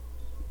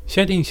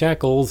Shedding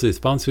Shackles is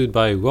sponsored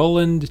by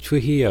Roland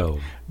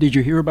Trujillo. Did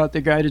you hear about the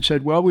guy that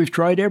said, well, we've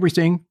tried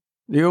everything.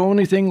 The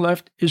only thing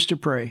left is to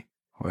pray?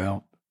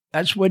 Well,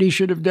 that's what he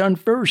should have done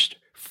first.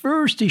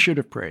 First, he should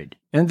have prayed,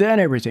 and then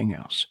everything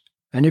else.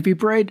 And if he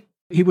prayed,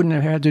 he wouldn't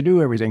have had to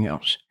do everything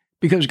else,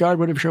 because God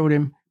would have showed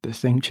him the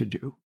thing to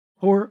do.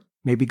 Or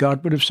maybe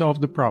God would have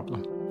solved the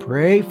problem.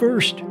 Pray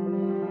first.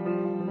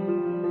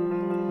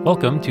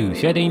 Welcome to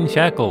Shedding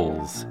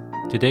Shackles.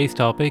 Today's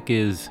topic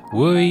is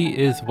Worry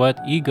is What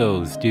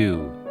Egos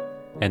Do.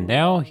 And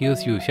now,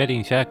 here's your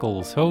Shedding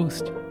Shackles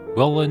host,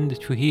 Roland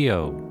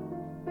Trujillo.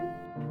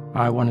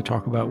 I want to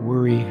talk about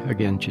worry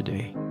again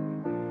today,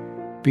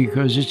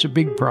 because it's a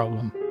big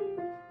problem.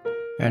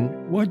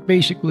 And what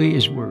basically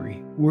is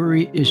worry?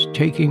 Worry is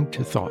taking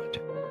to thought.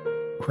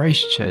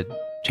 Christ said,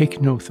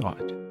 take no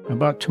thought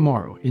about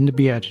tomorrow in the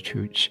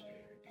Beatitudes.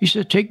 He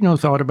said, take no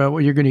thought about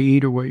what you're going to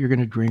eat or what you're going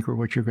to drink or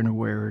what you're going to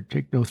wear.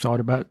 Take no thought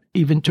about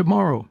even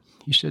tomorrow.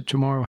 He said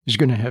tomorrow is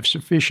going to have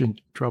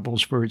sufficient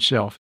troubles for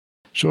itself.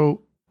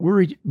 So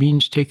worry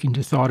means taking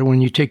to thought. And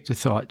when you take the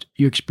thought,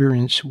 you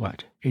experience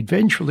what?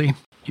 Eventually,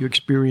 you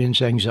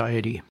experience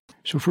anxiety.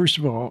 So first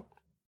of all,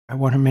 I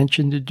want to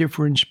mention the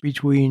difference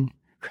between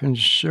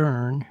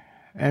concern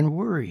and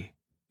worry.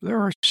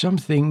 There are some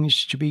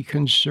things to be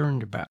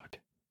concerned about,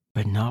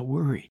 but not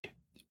worried.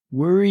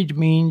 Worried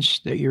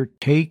means that you're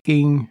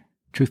taking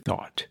to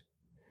thought.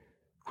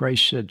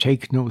 Christ said,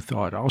 take no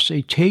thought. I'll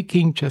say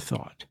taking to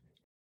thought.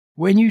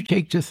 When you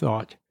take to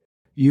thought,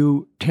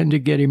 you tend to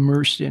get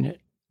immersed in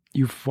it.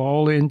 You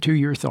fall into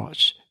your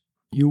thoughts.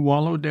 You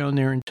wallow down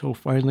there until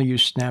finally you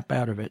snap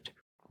out of it.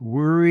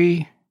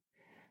 Worry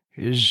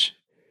is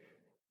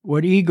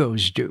what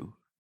egos do.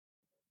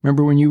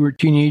 Remember when you were a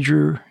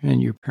teenager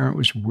and your parent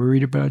was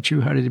worried about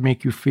you? How did it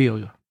make you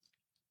feel?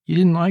 You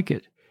didn't like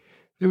it.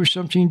 There was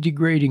something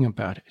degrading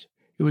about it.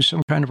 It was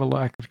some kind of a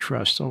lack of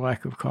trust, a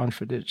lack of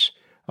confidence,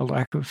 a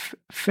lack of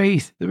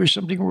faith. There was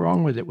something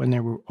wrong with it when they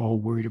were all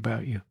worried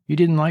about you. You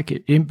didn't like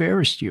it. It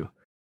embarrassed you.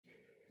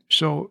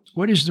 So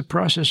what is the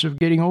process of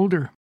getting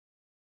older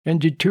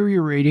and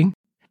deteriorating?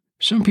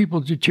 Some people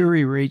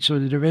deteriorate so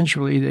that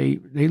eventually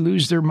they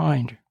lose their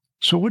mind.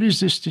 So what is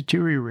this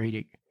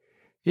deteriorating?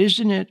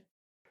 Isn't it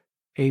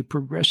a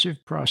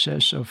progressive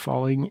process of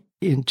falling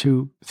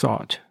into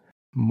thought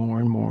more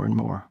and more and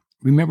more?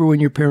 Remember when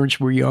your parents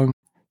were young?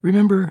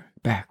 Remember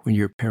back when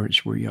your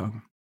parents were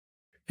young.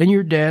 And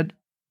your dad,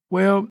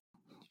 well,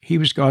 he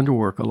was gone to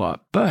work a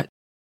lot, but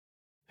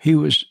he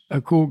was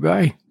a cool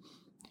guy.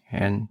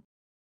 And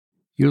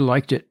you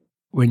liked it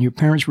when your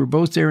parents were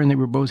both there and they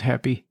were both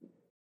happy.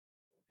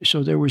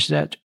 So there was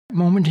that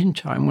moment in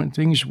time when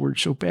things weren't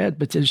so bad,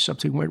 but then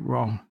something went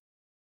wrong.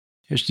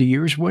 As the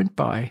years went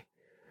by,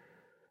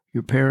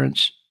 your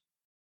parents,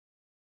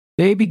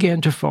 they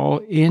began to fall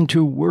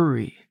into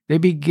worry. They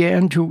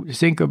began to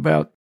think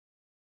about,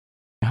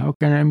 how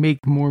can I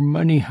make more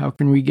money? How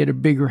can we get a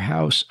bigger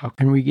house? How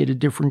can we get a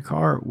different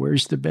car?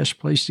 Where's the best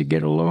place to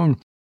get a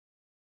loan?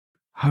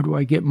 How do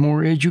I get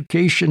more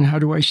education? How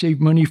do I save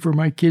money for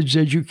my kids'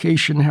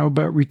 education? How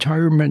about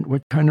retirement?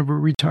 What kind of a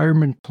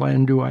retirement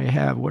plan do I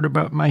have? What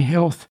about my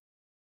health?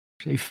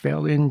 They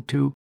fell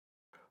into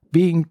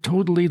being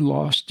totally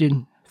lost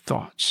in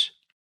thoughts,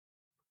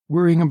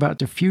 worrying about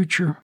the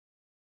future.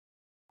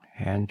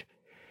 And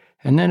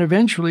then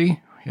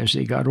eventually, as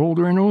they got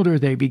older and older,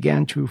 they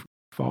began to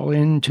fall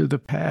into the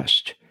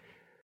past,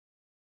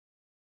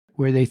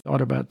 where they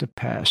thought about the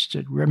past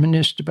and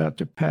reminisced about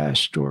the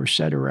past or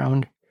sat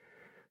around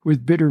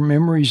with bitter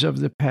memories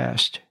of the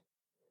past.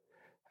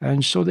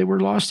 And so they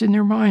were lost in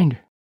their mind.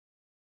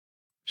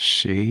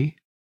 See?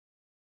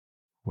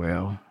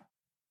 Well,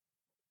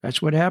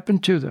 that's what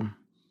happened to them.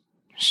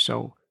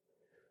 So,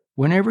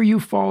 whenever you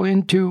fall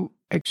into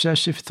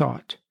excessive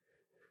thought,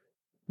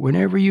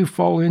 whenever you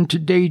fall into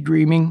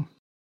daydreaming,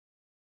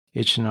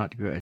 it's not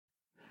good.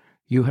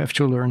 You have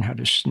to learn how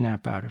to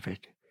snap out of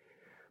it,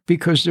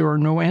 because there are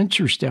no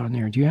answers down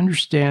there. Do you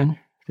understand?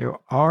 There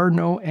are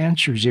no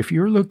answers. If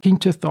you're looking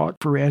to thought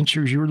for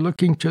answers, you're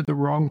looking to the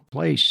wrong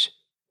place.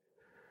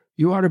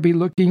 You ought to be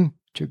looking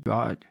to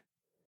God.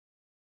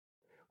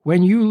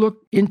 When you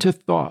look into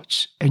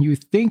thoughts and you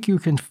think you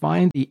can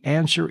find the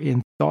answer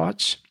in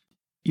thoughts,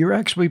 you're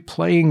actually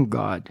playing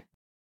God.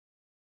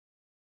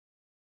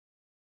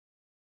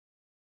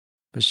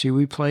 But see,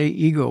 we play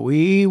ego.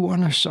 We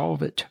want to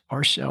solve it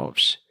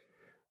ourselves.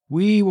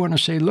 We want to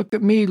say, look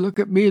at me,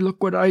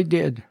 look what I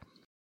did.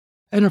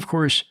 And of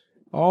course,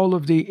 all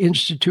of the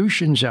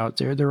institutions out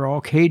there, they're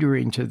all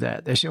catering to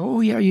that. They say,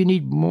 oh yeah, you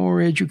need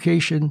more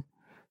education.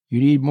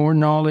 You need more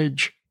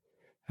knowledge.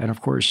 And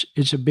of course,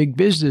 it's a big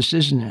business,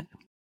 isn't it?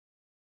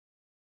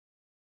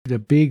 The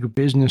big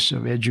business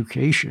of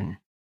education.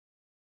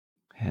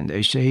 And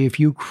they say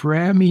if you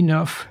cram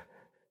enough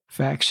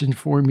facts and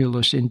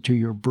formulas into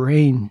your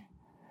brain,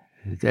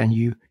 then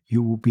you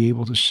will be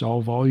able to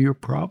solve all your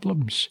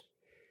problems.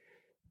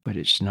 But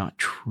it's not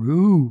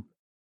true.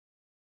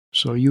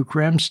 So you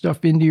cram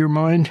stuff into your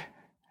mind,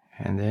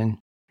 and then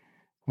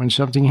when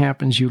something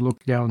happens, you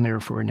look down there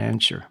for an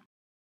answer.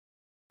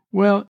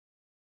 Well,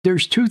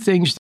 there's two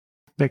things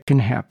that can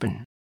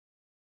happen.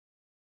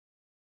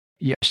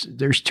 Yes,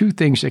 there's two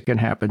things that can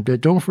happen,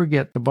 but don't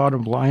forget the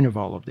bottom line of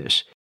all of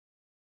this.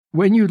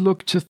 When you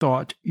look to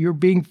thought, you're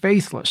being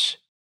faithless.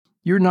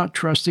 You're not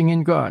trusting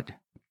in God.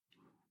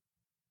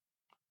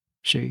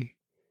 See?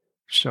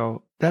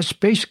 So that's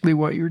basically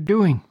what you're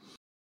doing.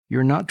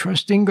 You're not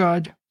trusting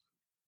God.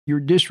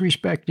 You're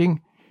disrespecting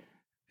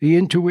the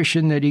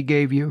intuition that He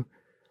gave you.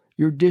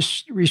 You're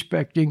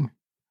disrespecting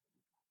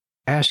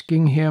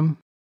asking Him.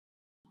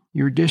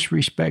 You're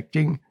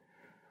disrespecting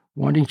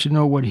wanting to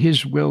know what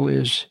His will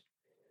is.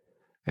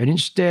 And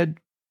instead,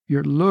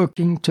 you're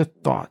looking to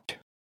thought.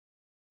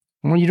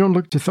 And when you don't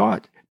look to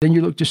thought, then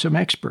you look to some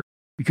expert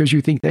because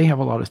you think they have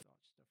a lot of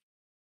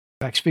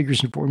facts,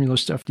 figures, and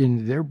formulas stuffed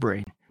into their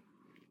brain.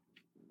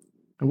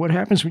 And what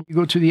happens when you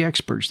go to the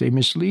experts? They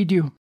mislead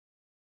you.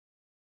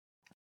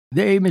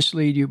 They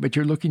mislead you, but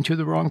you're looking to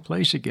the wrong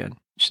place again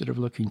instead of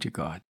looking to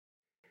God.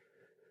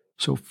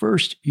 So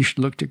first, you should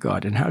look to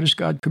God. And how does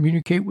God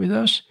communicate with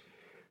us?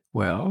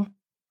 Well,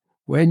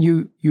 when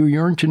you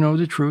yearn to know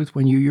the truth,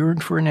 when you yearn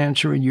for an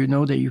answer and you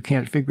know that you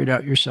can't figure it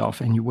out yourself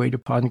and you wait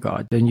upon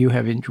God, then you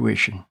have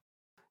intuition.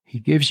 He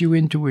gives you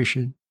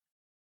intuition.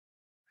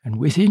 And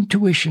with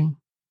intuition,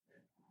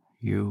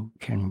 you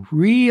can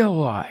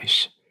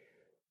realize.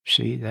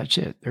 See, that's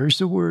it. There's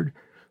the word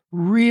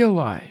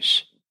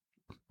realize.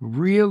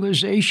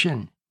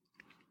 Realization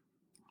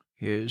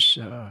is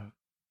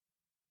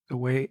the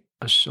way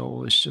a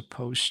soul is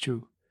supposed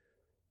to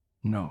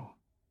know.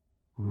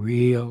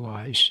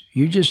 Realize.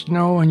 You just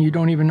know, and you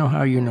don't even know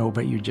how you know,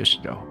 but you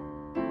just know.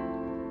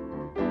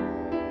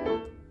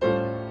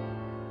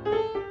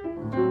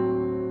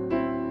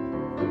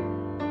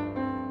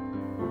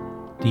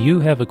 Do you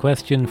have a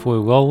question for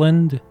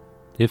Roland?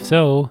 If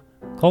so,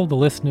 call the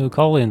listener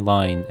call-in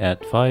line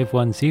at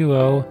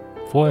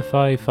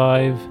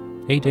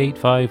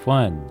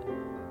 510-455-8851.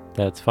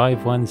 That's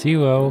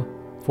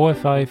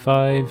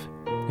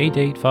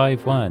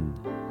 510-455-8851.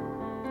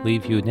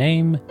 Leave your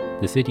name,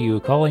 the city you're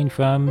calling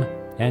from,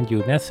 and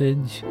your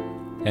message,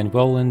 and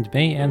Roland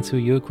may answer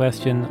your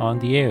question on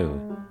the air.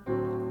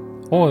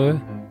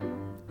 Or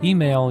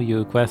email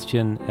your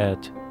question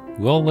at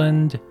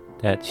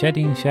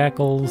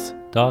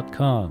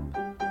roland@sheddingshackles.com.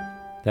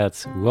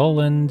 That's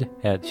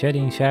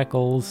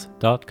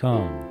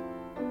roland@sheddingshackles.com.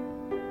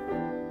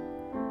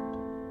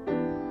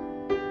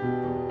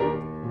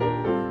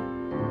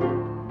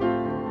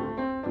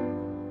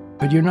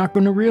 But you're not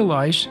going to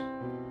realize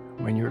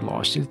when you're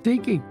lost in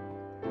thinking.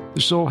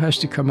 The soul has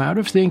to come out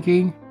of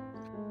thinking.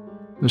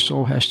 The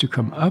soul has to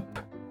come up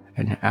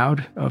and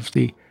out of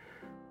the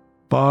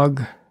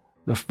bog,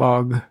 the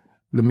fog,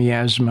 the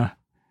miasma.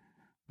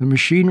 The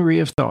machinery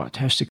of thought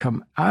has to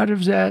come out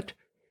of that,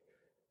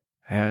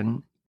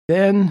 and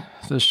then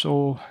the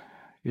soul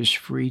is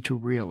free to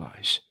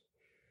realize.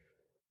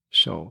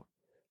 So,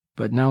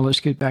 but now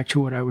let's get back to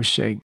what I was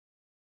saying.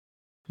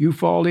 You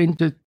fall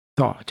into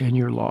thought, and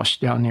you're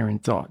lost down there in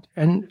thought.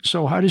 And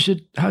so how does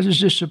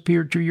this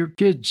appear to your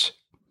kids?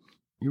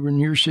 When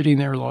you're sitting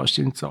there lost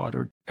in thought,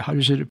 or how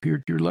does it appear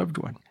to your loved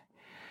one?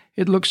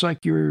 It looks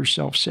like you're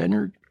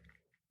self-centered.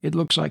 It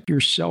looks like you're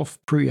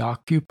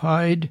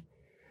self-preoccupied.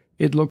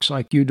 It looks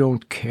like you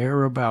don't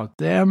care about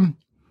them.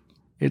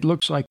 It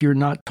looks like you're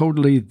not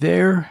totally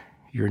there.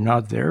 You're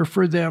not there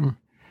for them.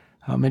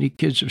 How many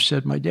kids have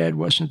said, my dad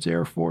wasn't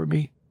there for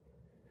me?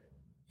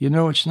 You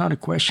know, it's not a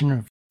question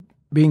of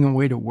being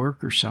away to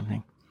work or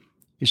something.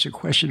 It's a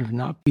question of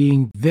not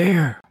being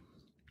there.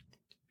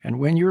 And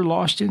when you're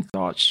lost in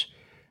thoughts,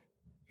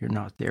 you're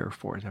not there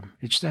for them.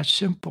 It's that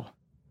simple.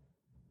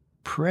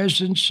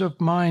 Presence of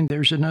mind,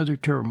 there's another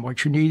term.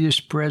 What you need is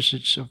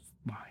presence of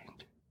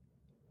mind.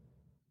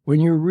 When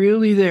you're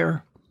really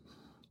there,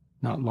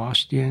 not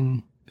lost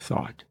in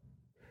thought.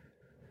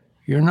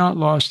 You're not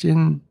lost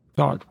in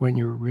thought when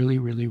you're really,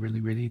 really,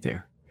 really, really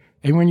there.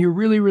 And when you're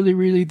really, really,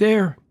 really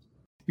there,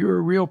 you're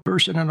a real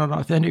person and an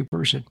authentic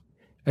person.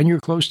 And you're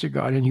close to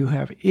God and you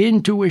have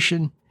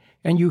intuition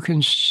and you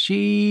can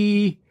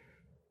see,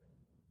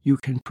 you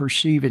can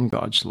perceive in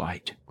God's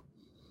light.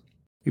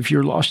 If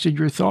you're lost in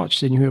your thoughts,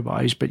 then you have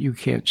eyes, but you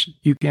can't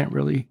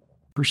really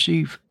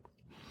perceive.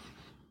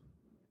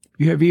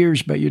 You have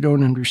ears, but you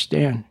don't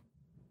understand.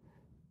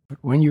 But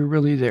when you're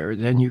really there,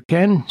 then you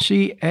can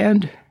see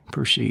and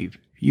perceive.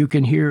 You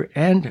can hear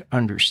and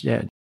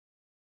understand.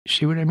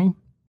 See what I mean?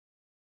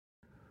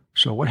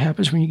 So what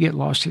happens when you get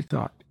lost in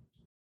thought?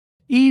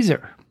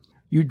 Either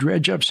you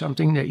dredge up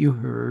something that you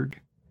heard,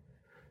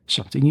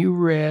 something you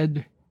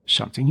read,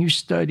 something you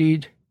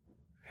studied,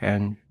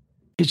 and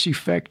its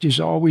effect is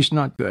always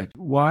not good.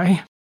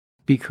 Why?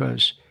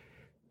 Because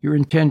your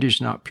intent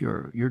is not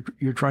pure.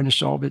 You're trying to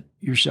solve it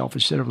yourself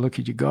instead of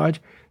looking to God.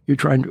 You're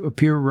trying to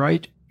appear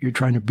right. You're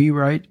trying to be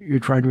right. You're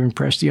trying to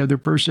impress the other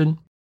person.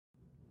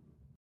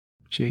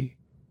 See?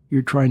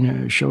 You're trying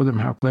to show them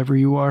how clever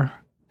you are.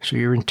 So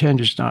your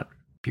intent is not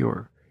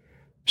pure.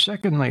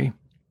 Secondly,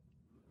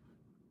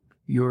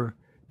 you're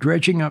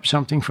dredging up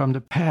something from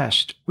the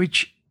past,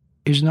 which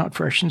is not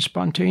fresh and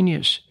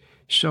spontaneous.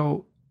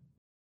 So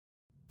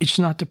it's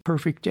not the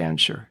perfect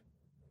answer.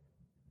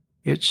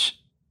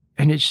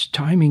 Its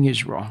timing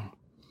is wrong.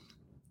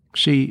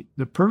 See,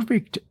 the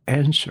perfect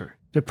answer,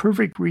 the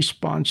perfect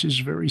response is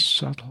very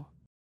subtle,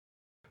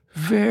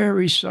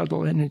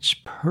 and it's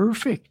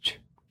perfect.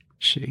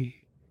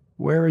 See,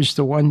 whereas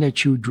the one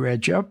that you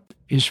dredge up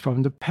is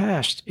from the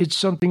past. It's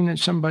something that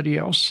somebody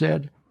else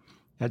said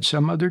at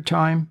some other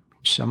time,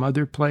 some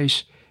other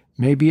place.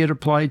 Maybe it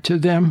applied to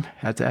them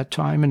at that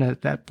time and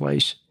at that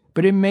place,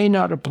 but it may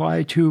not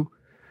apply to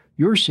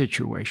your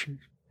situation.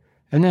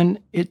 And then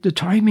the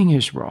timing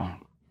is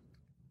wrong.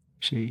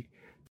 See,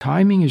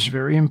 timing is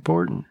very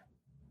important.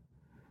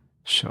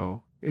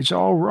 So it's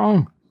all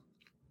wrong.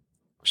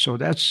 So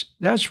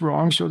that's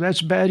wrong, so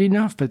that's bad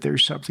enough, but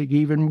there's something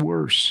even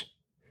worse.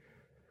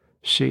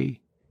 See,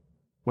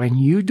 when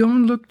you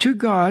don't look to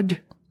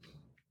God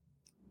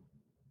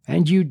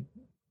and you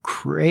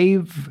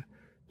crave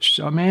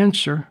some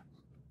answer,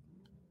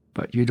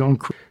 but you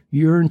don't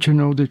yearn to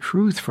know the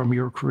truth from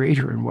your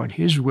Creator and what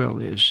His will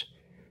is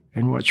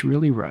and what's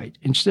really right.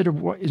 Instead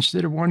of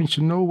wanting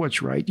to know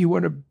what's right, you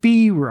want to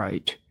be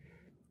right.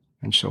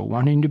 And so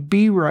wanting to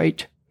be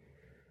right,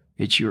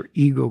 it's your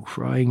ego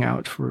crying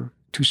out for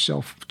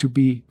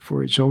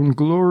its own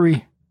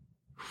glory,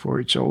 for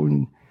its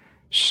own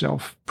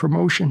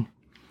self-promotion.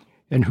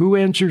 And who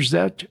answers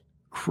that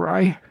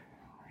cry?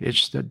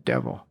 It's the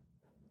devil.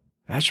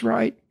 That's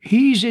right.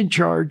 He's in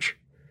charge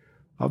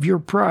of your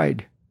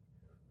pride.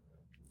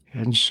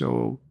 And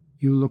so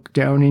you look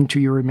down into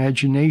your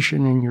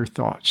imagination and your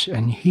thoughts,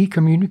 and he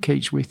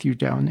communicates with you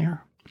down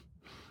there.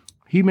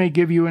 He may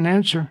give you an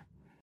answer.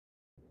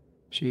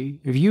 See,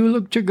 if you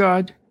look to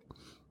God,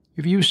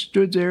 if you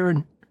stood there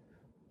and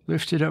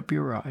lifted up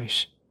your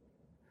eyes,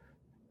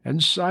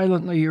 and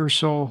silently your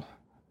soul,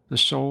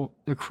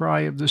 the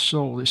cry of the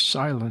soul is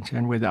silent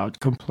and without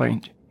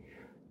complaint.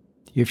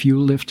 If you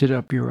lifted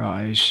up your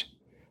eyes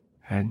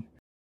and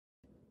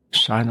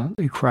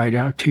silently cried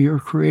out to your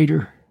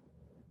Creator,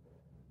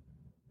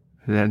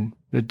 then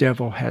the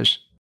devil has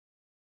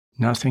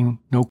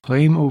no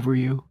claim over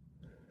you.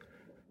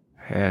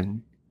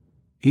 And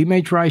he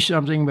may try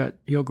something, but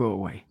he'll go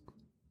away.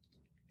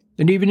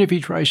 And even if he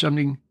tries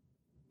something,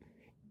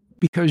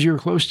 because you're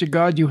close to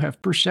God, you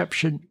have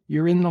perception,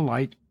 you're in the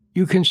light,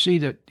 you can see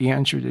that the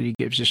answer that he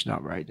gives is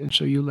not right, and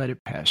so you let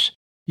it pass.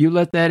 You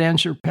let that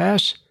answer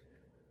pass,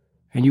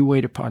 and you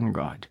wait upon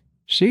God.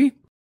 See?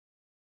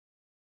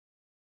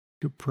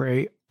 To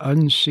pray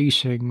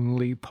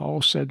unceasingly.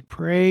 Paul said,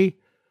 pray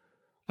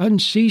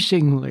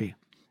unceasingly.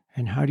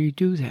 And how do you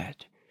do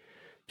that?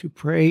 To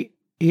pray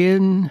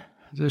in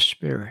the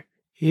Spirit.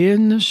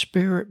 In the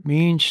Spirit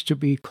means to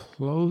be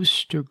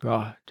close to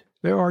God.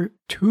 There are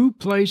two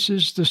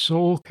places the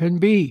soul can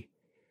be.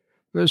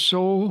 The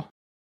soul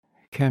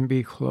can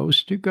be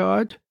close to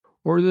God,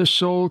 or the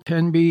soul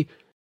can be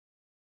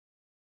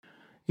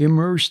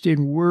immersed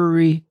in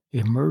worry,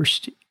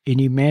 immersed in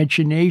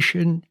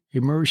imagination,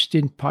 immersed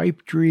in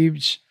pipe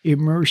dreams,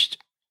 immersed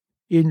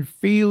in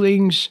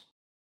feelings,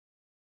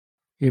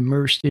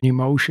 immersed in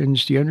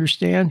emotions. Do you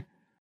understand?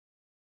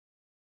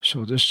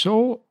 So the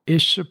soul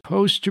is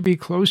supposed to be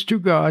close to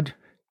God,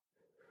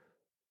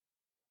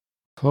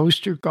 close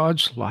to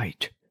God's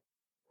light,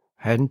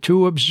 and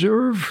to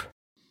observe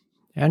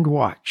and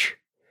watch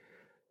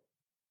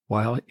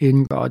while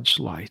in God's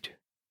light.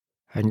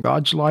 And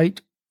God's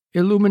light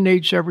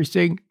illuminates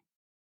everything,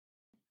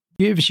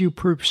 gives you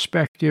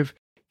perspective,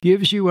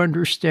 gives you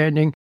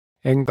understanding,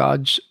 and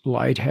God's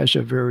light has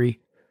a very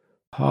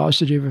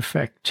positive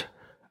effect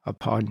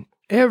upon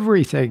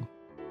everything.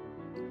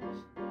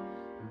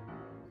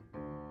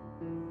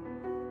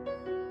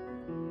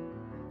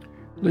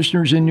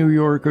 Listeners in New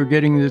York are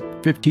getting the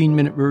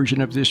 15-minute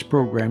version of this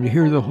program. To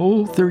hear the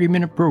whole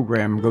 30-minute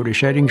program, go to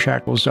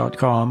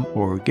sheddingshackles.com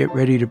or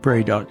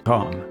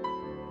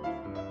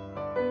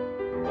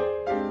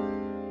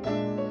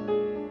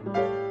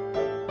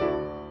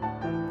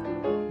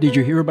getreadytopray.com. Did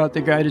you hear about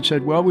the guy that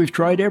said, well, we've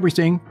tried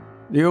everything.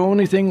 The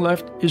only thing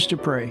left is to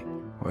pray?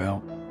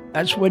 Well,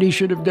 that's what he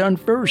should have done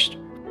first.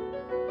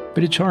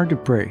 But it's hard to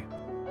pray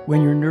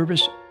when you're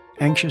nervous,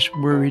 anxious,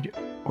 worried,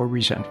 or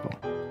resentful.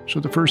 So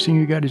the first thing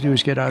you got to do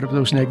is get out of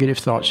those negative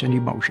thoughts and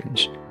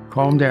emotions.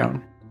 Calm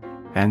down,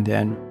 and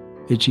then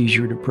it's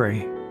easier to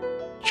pray.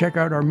 Check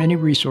out our many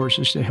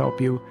resources to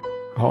help you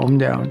calm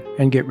down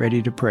and get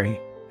ready to pray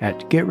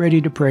at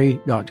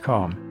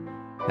getreadytopray.com.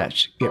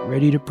 That's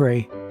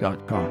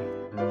getreadytopray.com.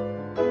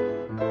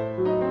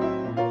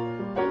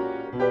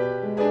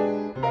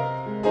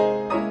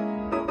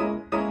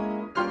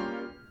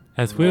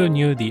 As we're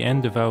near the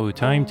end of our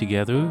time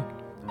together,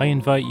 I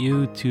invite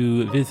you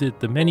to visit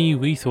the many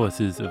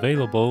resources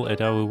available at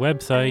our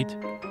website,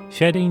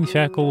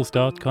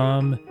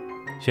 sheddingshackles.com,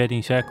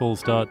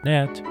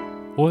 sheddingshackles.net,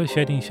 or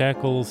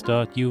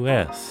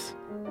sheddingshackles.us.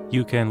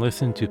 You can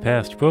listen to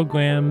past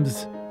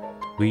programs,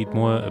 read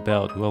more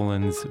about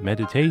Roland's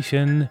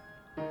meditation,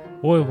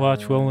 or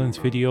watch Roland's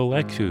video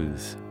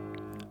lectures.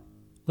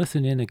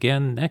 Listen in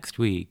again next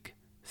week,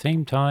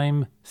 same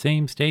time,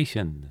 same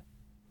station.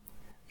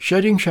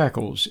 Shedding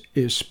Shackles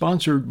is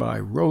sponsored by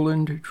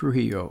Roland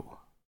Trujillo.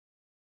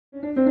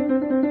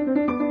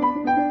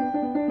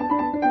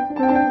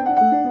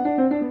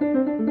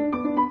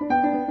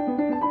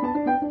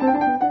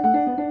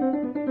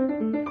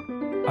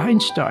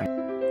 Einstein,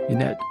 in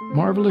that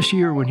marvelous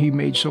year when he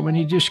made so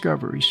many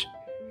discoveries,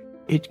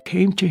 it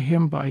came to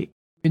him by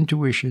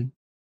intuition.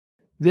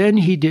 Then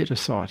he did a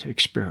thought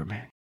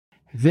experiment.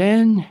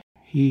 Then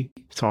he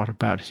thought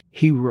about it.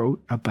 He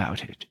wrote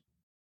about it.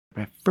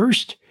 At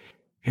first,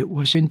 it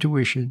was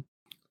intuition.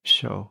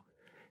 So,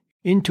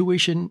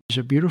 intuition is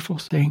a beautiful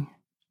thing.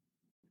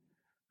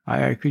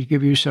 I could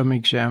give you some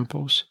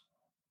examples.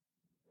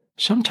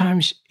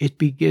 Sometimes it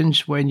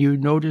begins when you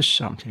notice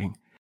something.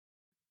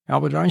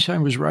 Albert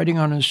Einstein was riding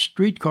on a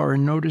streetcar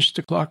and noticed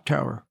the clock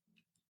tower.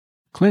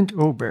 Clint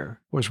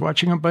Ober was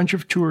watching a bunch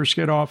of tourists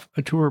get off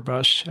a tour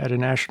bus at a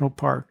national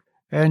park,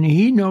 and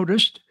he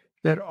noticed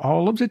that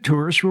all of the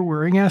tourists were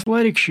wearing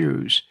athletic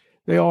shoes.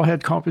 They all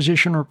had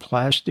composition or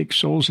plastic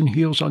soles and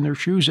heels on their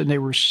shoes, and they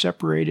were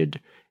separated,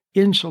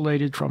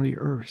 insulated from the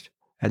earth.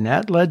 And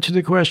that led to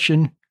the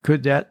question,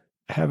 could that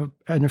have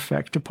an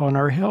effect upon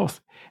our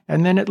health?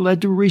 And then it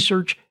led to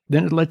research.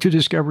 Then it led to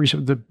discoveries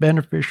of the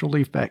beneficial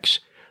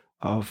effects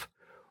of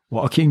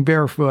walking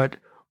barefoot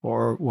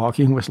or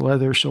walking with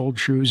leather-soled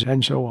shoes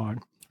and so on.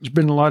 It's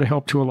been a lot of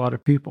help to a lot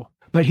of people.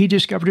 But he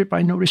discovered it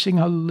by noticing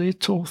a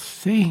little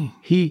thing.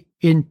 He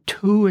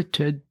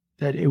intuited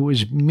that it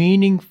was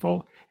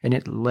meaningful, and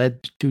it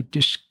led to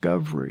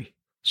discovery.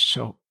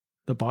 So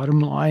the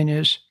bottom line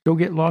is, don't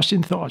get lost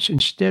in thoughts.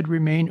 Instead,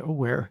 remain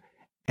aware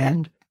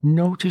and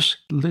notice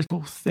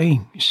little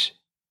things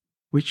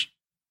which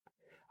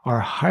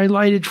are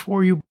highlighted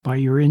for you by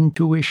your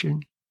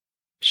intuition.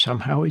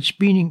 Somehow it's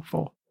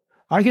meaningful.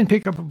 I can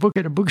pick up a book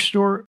at a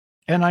bookstore,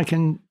 and I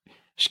can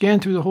scan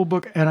through the whole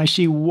book, and I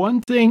see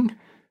one thing.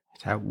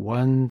 That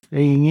one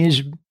thing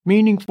is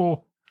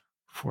meaningful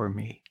for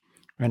me.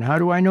 And how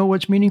do I know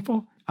what's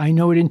meaningful? I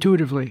know it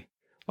intuitively.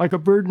 Like a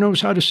bird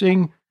knows how to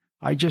sing,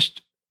 I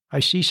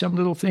see some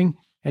little thing,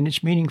 and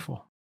it's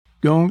meaningful.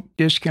 Don't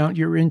discount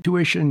your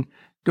intuition.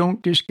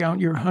 Don't discount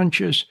your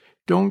hunches.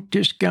 Don't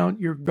discount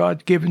your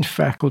God-given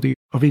faculty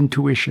of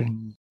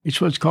intuition.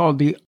 It's what's called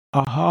the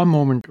aha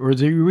moment or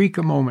the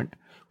eureka moment.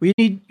 We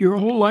need your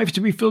whole life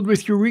to be filled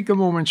with eureka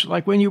moments,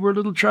 like when you were a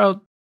little child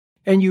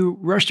and you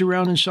rushed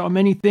around and saw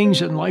many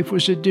things and life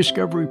was a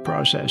discovery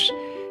process.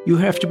 You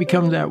have to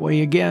become that way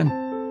again.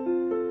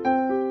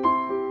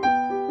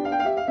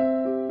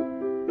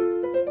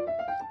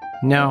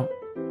 Now,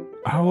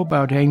 how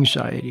about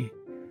anxiety?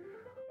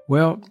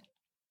 Well,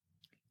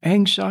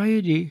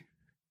 anxiety,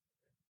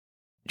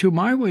 to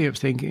my way of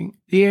thinking,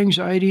 the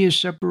anxiety is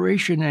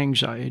separation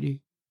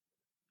anxiety.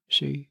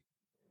 See,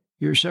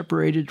 you're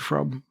separated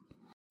from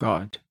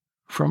God,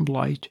 from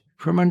light,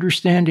 from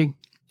understanding.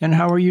 And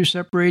how are you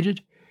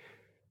separated?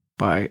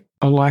 By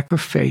a lack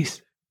of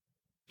faith.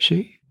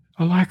 See,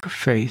 a lack of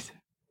faith.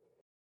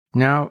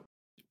 Now,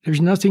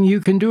 there's nothing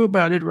you can do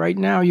about it right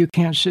now. You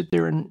can't sit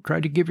there and try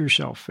to give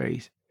yourself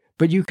faith.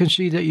 But you can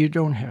see that you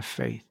don't have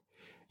faith.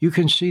 You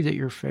can see that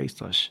you're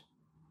faithless.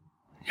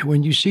 And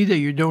when you see that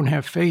you don't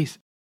have faith,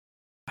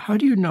 how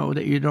do you know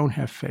that you don't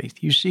have faith?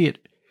 You see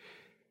it.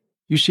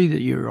 You see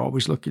that you're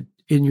always looking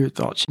in your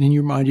thoughts and in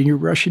your mind, and you're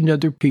rushing to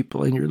other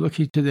people, and you're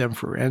looking to them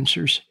for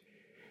answers.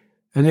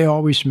 And they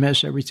always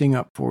mess everything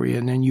up for you,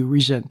 and then you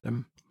resent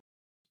them.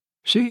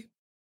 See?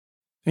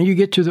 And you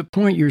get to the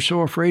point you're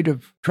so afraid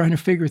of trying to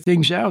figure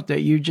things out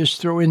that you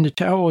just throw in the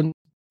towel, and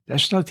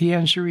that's not the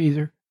answer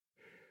either.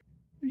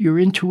 Your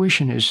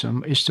intuition is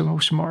the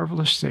most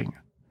marvelous thing.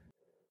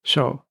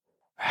 So,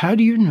 how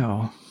do you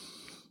know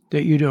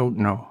that you don't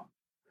know?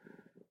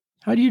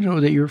 How do you know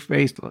that you're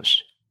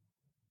faithless?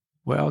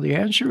 Well, the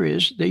answer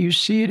is that you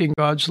see it in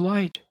God's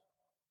light.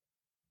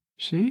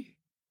 See?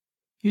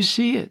 You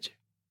see it.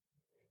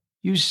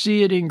 You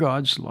see it in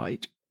God's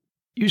light.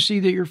 You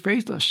see that you're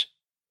faithless.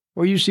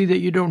 Or you see that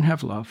you don't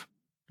have love.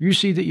 You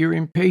see that you're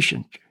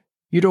impatient.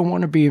 You don't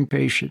want to be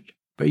impatient,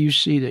 but you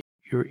see that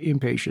you're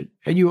impatient.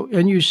 And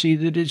you see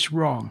that it's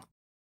wrong.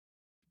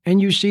 And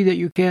you see that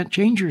you can't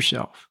change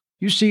yourself.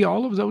 You see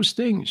all of those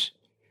things.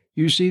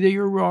 You see that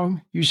you're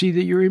wrong. You see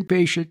that you're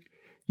impatient.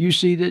 You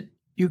see that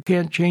you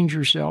can't change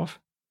yourself.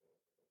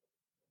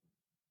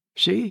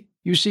 See?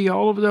 You see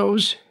all of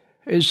those.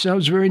 It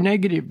sounds very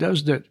negative,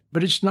 doesn't it?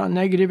 But it's not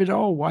negative at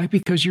all. Why?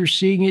 Because you're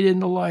seeing it in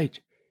the light.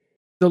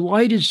 The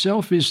light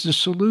itself is the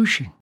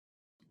solution.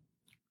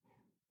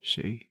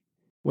 See?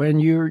 When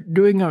you're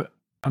doing a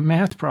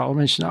math problem,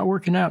 it's not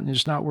working out and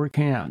it's not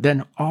working out.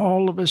 Then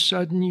all of a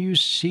sudden you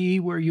see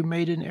where you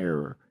made an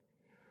error.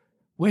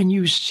 When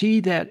you see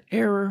that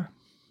error,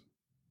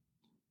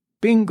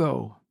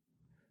 bingo,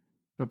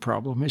 the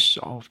problem is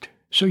solved.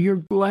 So you're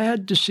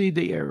glad to see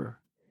the error.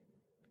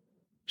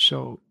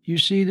 So you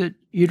see that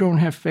you don't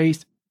have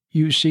faith.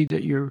 You see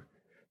that you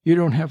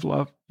don't have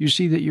love. You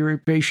see that you're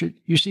impatient.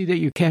 You see that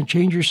you can't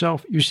change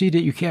yourself. You see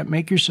that you can't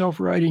make yourself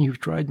right, and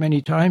you've tried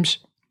many times.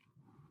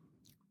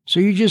 So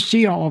you just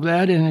see all of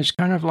that, and it's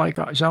kind of like,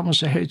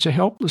 it's a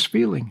helpless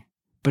feeling,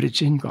 but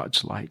it's in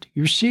God's light.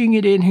 You're seeing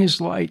it in His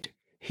light.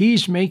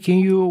 He's making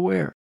you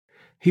aware.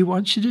 He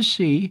wants you to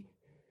see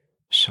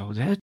so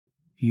that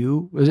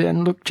you will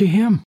then look to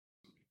Him.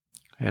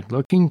 And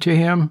looking to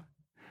Him,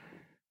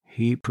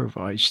 He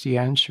provides the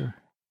answer.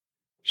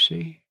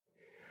 See?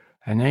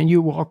 And then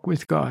you walk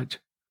with God.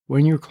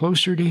 When you're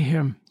closer to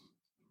Him,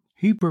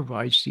 He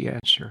provides the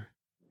answer.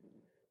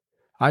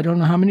 I don't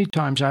know how many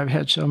times I've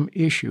had some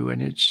issue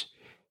and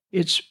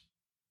it's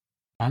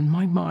on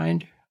my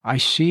mind. I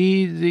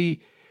see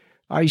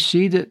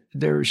that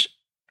there's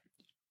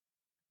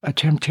a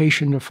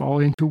temptation to fall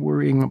into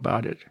worrying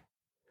about it.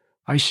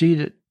 I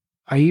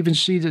even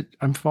see that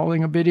I'm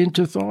falling a bit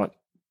into thought,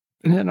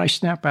 and then I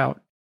snap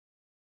out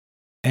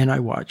and I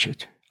watch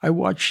it. I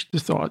watch the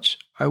thoughts.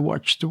 I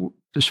watch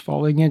this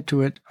falling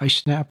into it. I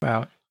snap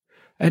out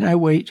and I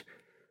wait,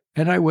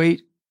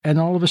 and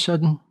all of a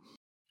sudden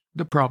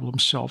the problem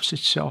solves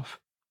itself.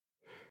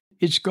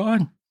 It's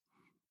gone.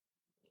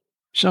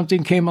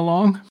 Something came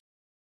along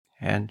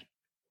and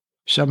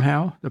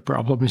somehow the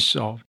problem is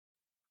solved.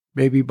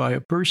 Maybe by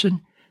a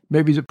person,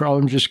 maybe the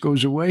problem just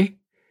goes away,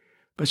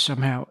 but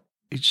somehow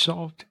it's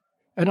solved.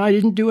 And I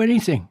didn't do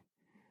anything.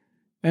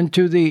 And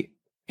to the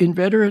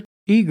inveterate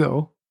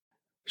ego,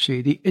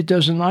 it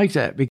doesn't like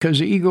that because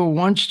the ego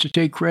wants to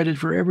take credit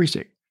for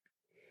everything.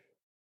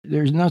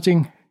 There's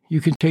nothing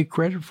you can take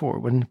credit for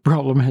when the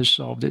problem has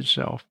solved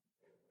itself.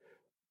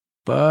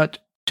 But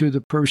to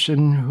the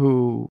person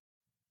who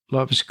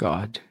loves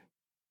God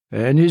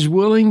and is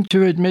willing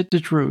to admit the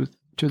truth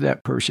to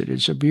that person,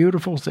 it's a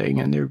beautiful thing,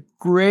 and they're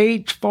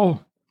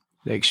grateful.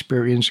 They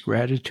experience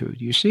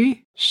gratitude, you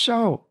see?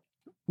 So,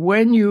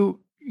 when you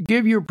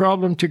give your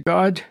problem to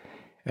God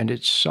and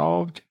it's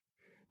solved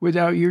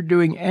without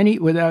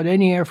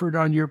any effort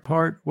on your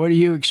part, what do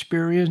you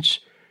experience?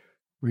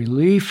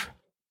 Relief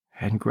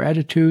and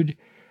gratitude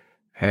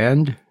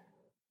and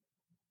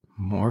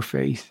more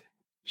faith.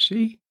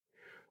 See?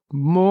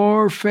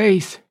 More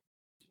faith,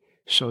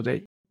 so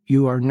that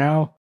you are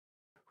now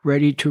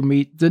ready to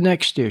meet the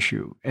next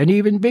issue and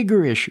even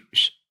bigger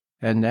issues.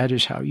 And that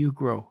is how you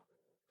grow.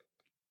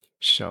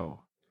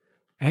 So,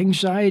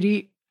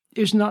 anxiety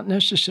is not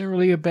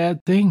necessarily a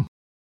bad thing,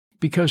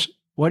 because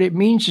what it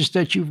means is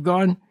that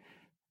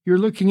you're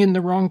looking in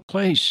the wrong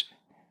place.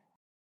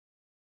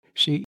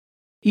 See,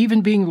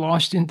 even being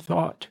lost in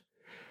thought,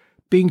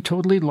 being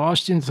totally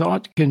lost in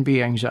thought can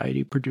be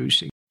anxiety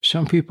producing.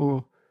 Some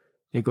people,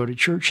 they go to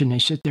church and they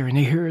sit there and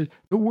they hear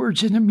the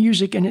words in the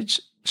music and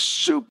it's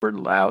super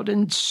loud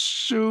and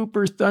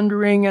super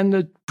thundering, and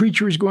the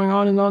preacher is going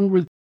on and on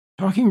with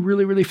talking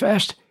really, really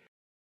fast.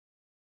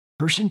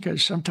 Person can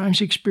sometimes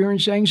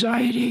experience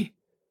anxiety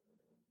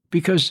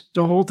because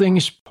the whole thing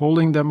is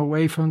pulling them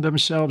away from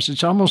themselves.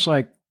 It's almost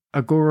like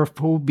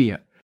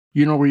agoraphobia,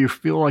 where you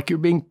feel like you're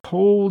being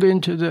pulled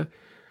into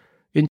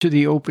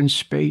the open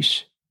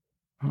space.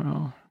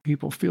 Well,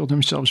 people feel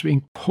themselves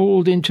being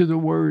pulled into the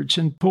words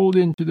and pulled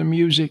into the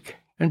music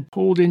and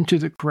pulled into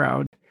the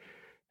crowd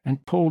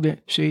and pulled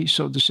in. See,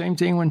 so the same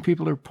thing when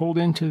people are pulled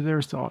into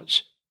their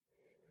thoughts.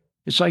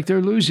 It's like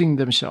they're losing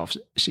themselves.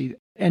 See,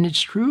 and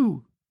it's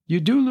true. You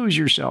do lose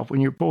yourself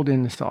when you're pulled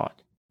into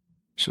thought.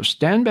 So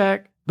stand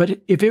back. But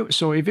if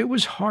it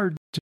was hard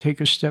to take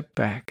a step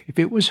back, if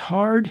it was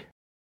hard,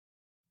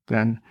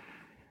 then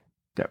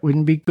that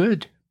wouldn't be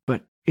good.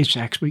 But it's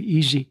actually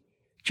easy.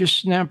 Just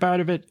snap out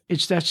of it.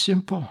 It's that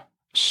simple.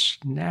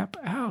 Snap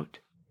out.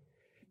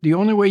 The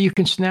only way you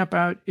can snap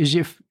out is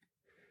if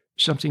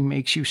something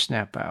makes you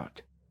snap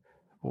out.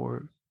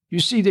 Or you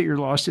see that you're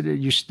lost in it,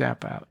 you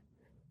snap out.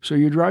 So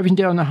you're driving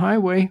down the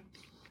highway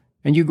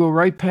and you go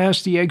right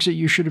past the exit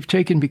you should have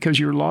taken because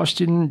you're lost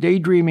in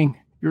daydreaming.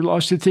 You're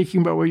lost in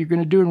thinking about what you're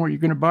going to do and what you're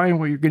going to buy and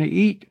what you're going to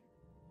eat.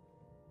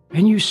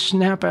 And you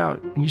snap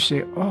out and you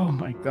say, oh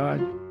my God.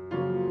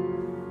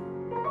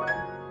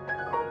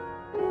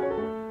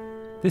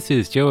 This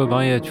is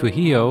Jeremiah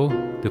Trujillo,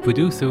 the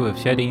producer of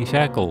Shedding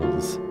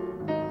Shackles.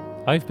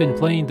 I've been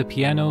playing the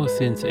piano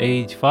since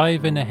age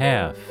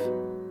 5.5,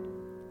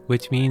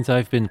 which means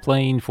I've been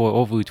playing for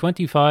over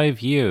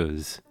 25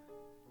 years.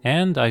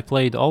 And I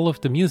played all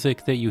of the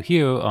music that you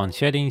hear on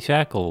Shedding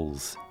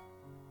Shackles.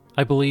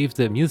 I believe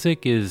that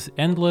music is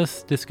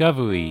endless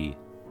discovery,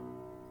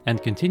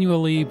 and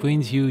continually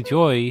brings you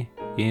joy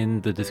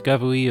in the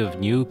discovery of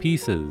new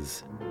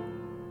pieces.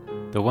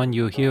 The one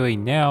you're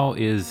hearing now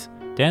is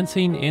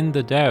Dancing in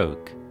the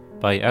Dark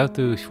by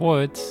Arthur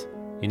Schwartz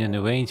in an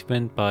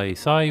arrangement by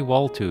Cy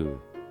Walter.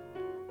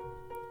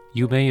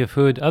 You may have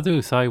heard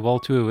other Cy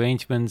Walter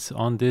arrangements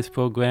on this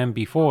program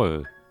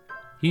before.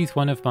 He's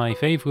one of my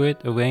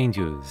favorite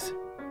arrangers.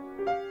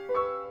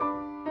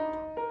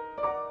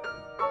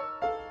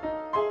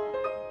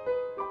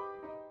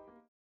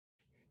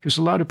 Because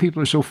a lot of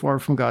people are so far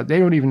from God, they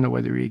don't even know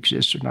whether He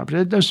exists or not. But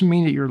that doesn't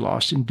mean that you're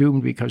lost and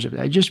doomed because of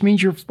that. It just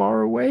means you're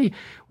far away.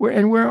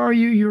 Where are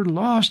you? You're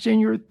lost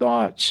in your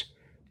thoughts.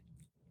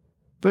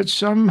 But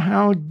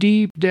somehow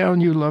deep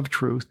down you love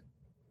truth.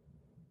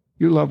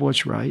 You love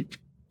what's right.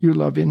 You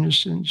love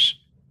innocence.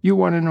 You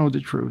want to know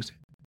the truth.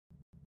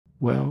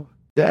 Well,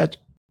 that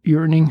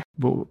yearning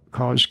will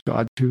cause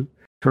God to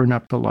turn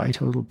up the light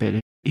a little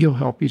bit. He'll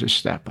help you to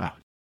step out.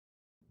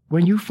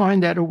 When you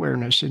find that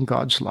awareness in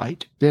God's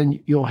light,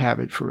 then you'll have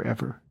it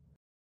forever.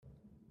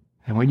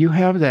 And when you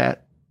have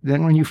that,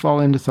 then when you fall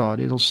into thought,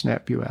 it'll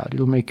snap you out.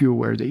 It'll make you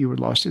aware that you were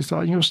lost in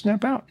thought, and you'll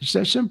snap out. It's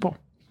that simple.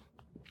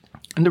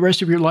 And the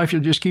rest of your life,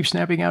 you'll just keep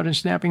snapping out and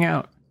snapping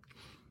out.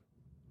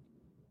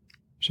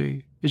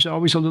 See, it's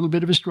always a little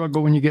bit of a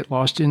struggle when you get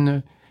lost in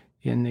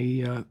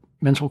the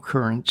mental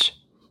currents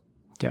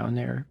down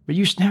there. But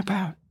you snap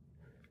out.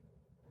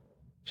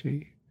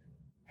 See?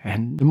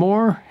 And the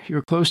more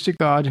you're close to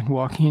God and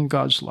walking in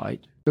God's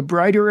light, the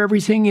brighter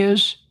everything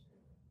is.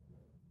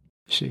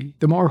 See?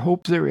 The more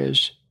hope there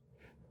is.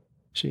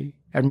 See?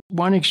 And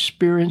one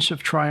experience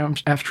of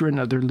triumph after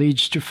another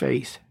leads to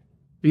faith.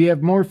 You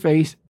have more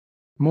faith,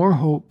 more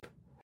hope,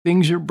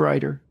 things are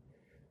brighter,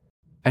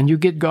 and you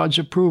get God's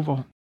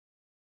approval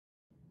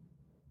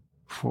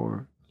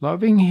for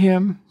loving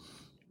Him,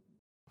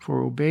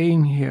 for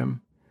obeying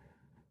Him,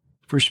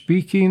 for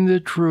speaking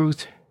the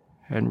truth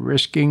and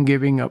risking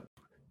giving up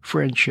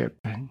friendship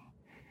and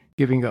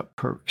giving up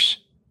perks.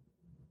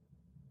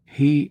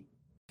 He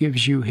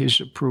gives you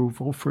His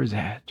approval for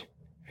that,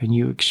 and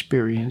you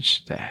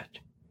experience that.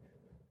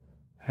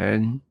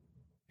 And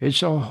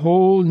it's a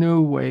whole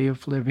new way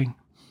of living.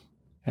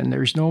 And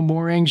there's no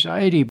more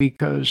anxiety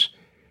because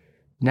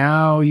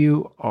now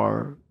you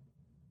are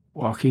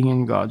walking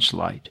in God's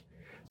light.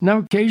 Now,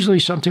 occasionally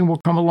something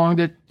will come along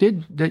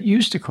that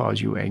used to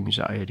cause you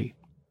anxiety.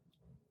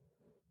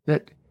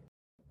 That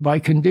by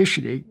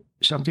conditioning,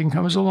 something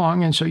comes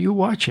along, and so you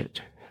watch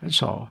it.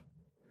 That's all.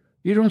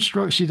 You don't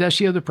struggle. See, that's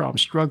the other problem,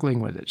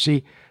 struggling with it.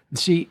 See,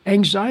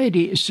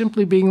 anxiety is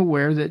simply being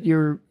aware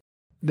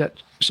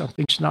that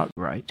something's not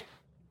right.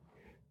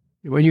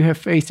 When you have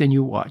faith and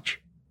you watch,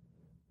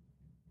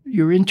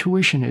 your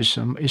intuition is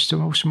the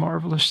most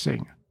marvelous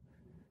thing.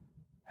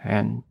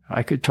 And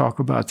I could talk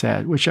about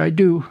that, which I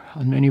do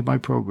on many of my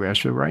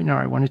programs. But right now,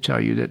 I want to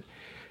tell you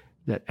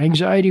that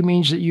anxiety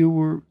means that you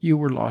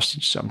were lost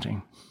in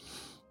something,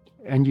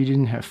 and you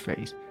didn't have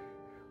faith.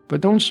 But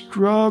don't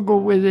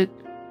struggle with it.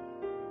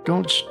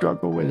 Don't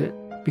struggle with it,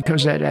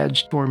 because that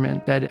adds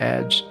torment, that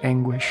adds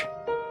anguish.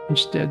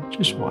 Instead,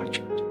 just watch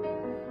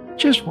it.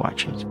 Just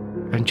watch it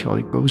until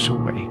it goes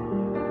away.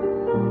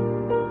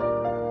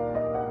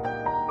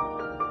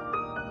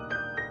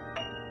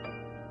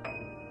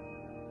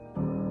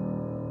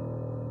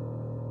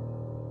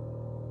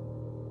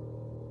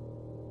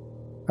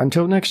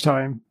 Until next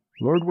time,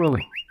 Lord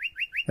willing,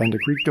 and the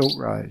creek don't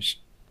rise.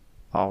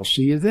 I'll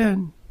see you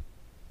then.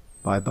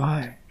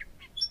 Bye-bye.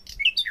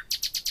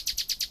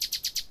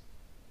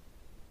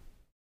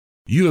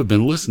 You have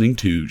been listening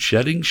to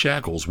Shedding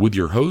Shackles with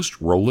your host,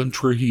 Roland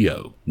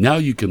Trujillo. Now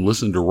you can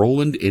listen to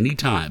Roland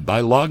anytime by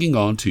logging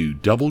on to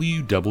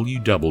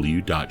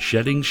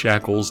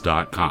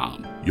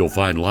www.sheddingshackles.com. You'll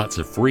find lots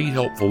of free,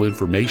 helpful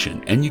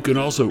information, and you can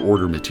also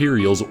order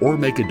materials or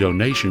make a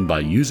donation by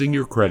using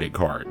your credit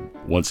card.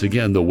 Once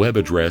again, the web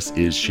address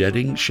is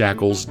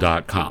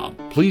sheddingshackles.com.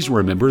 Please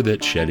remember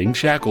that Shedding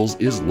Shackles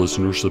is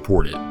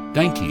listener-supported.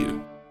 Thank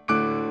you.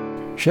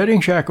 Shedding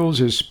Shackles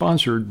is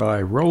sponsored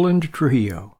by Roland Trujillo.